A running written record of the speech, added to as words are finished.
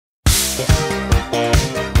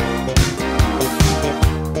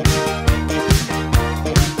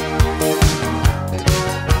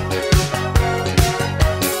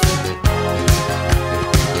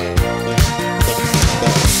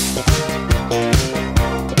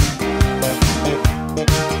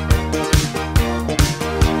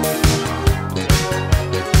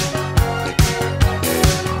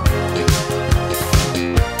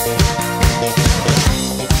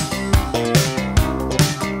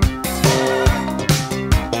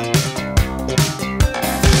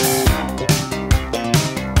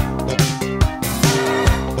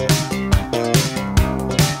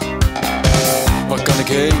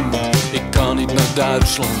Ik kan niet naar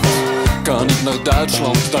Duitsland, kan niet naar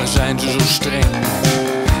Duitsland, daar zijn ze zo streng.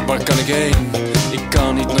 Waar kan ik heen? Ik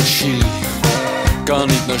kan niet naar Chili, kan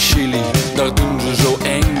niet naar Chili, daar doen ze zo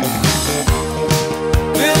eng.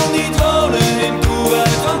 Wil niet wonen in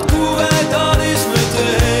Kuwait, want Kuwait dat is me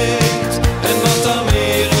te heet. En wat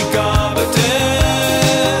Amerika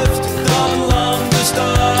betreft, dat land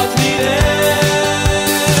bestaat niet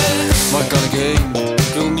echt. Waar kan ik heen?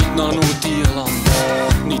 Ik wil niet naar Noord-Ierland,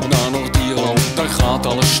 niet naar Noord-Ierland, daar gaat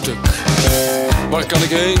alles stuk. Waar kan ik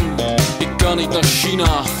heen? Ik kan niet naar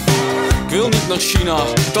China, ik wil niet naar China,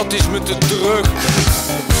 dat is me te druk.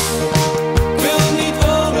 Ik wil niet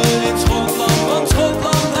wonen in Schotland, want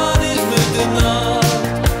Schotland dat is me te nat.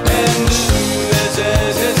 En de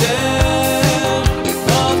USSR,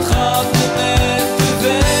 dat gaat me net te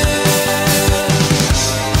ver.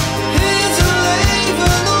 Is een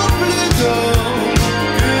leven op Pluto?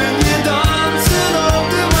 Kun je dansen op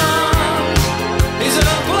de maan? Is er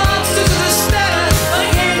een plaats tussen de sterren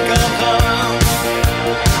waarheen kan gaan?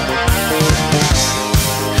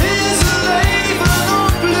 Is een leven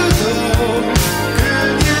op Pluto? Kun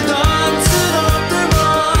je dansen op de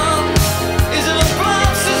maan? Is er een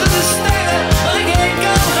plaats tussen de sterren waarheen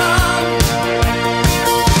kan gaan?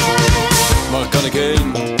 Waar kan ik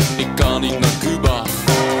heen? Ik kan niet naar Cuba,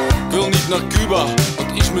 ik wil niet naar Cuba, dat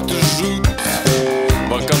is me te zoet.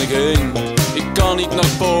 Waar kan ik heen? Ik kan niet naar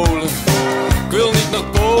Polen, ik wil niet naar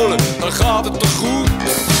Polen, daar gaat het te goed.